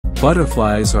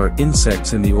Butterflies are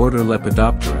insects in the order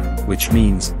Lepidoptera, which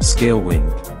means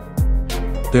scale-winged.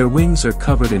 Their wings are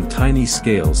covered in tiny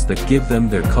scales that give them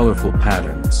their colorful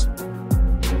patterns.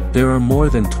 There are more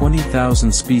than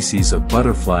 20,000 species of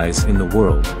butterflies in the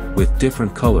world, with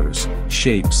different colors,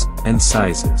 shapes, and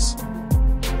sizes.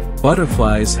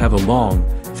 Butterflies have a long,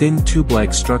 thin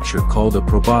tube-like structure called a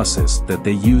proboscis that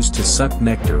they use to suck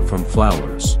nectar from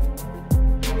flowers.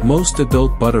 Most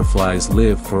adult butterflies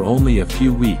live for only a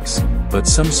few weeks, but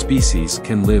some species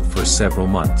can live for several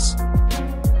months.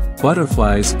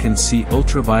 Butterflies can see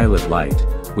ultraviolet light,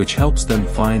 which helps them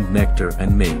find nectar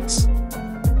and mates.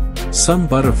 Some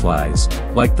butterflies,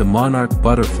 like the monarch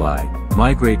butterfly,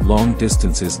 migrate long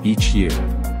distances each year.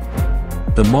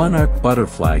 The monarch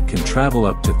butterfly can travel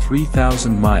up to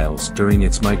 3,000 miles during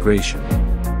its migration.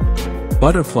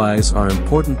 Butterflies are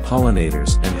important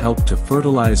pollinators and help to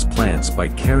fertilize plants by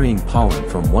carrying pollen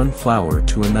from one flower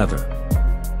to another.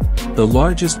 The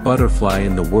largest butterfly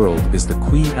in the world is the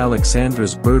Queen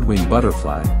Alexandra's birdwing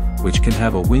butterfly, which can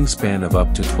have a wingspan of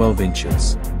up to 12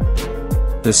 inches.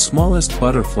 The smallest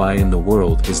butterfly in the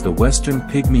world is the western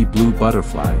pygmy blue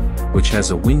butterfly, which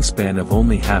has a wingspan of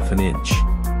only half an inch.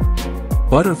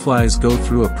 Butterflies go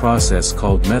through a process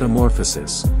called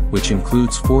metamorphosis, which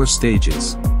includes 4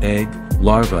 stages: egg,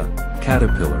 larva,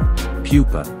 caterpillar,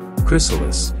 pupa,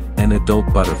 chrysalis, and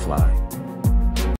adult butterfly.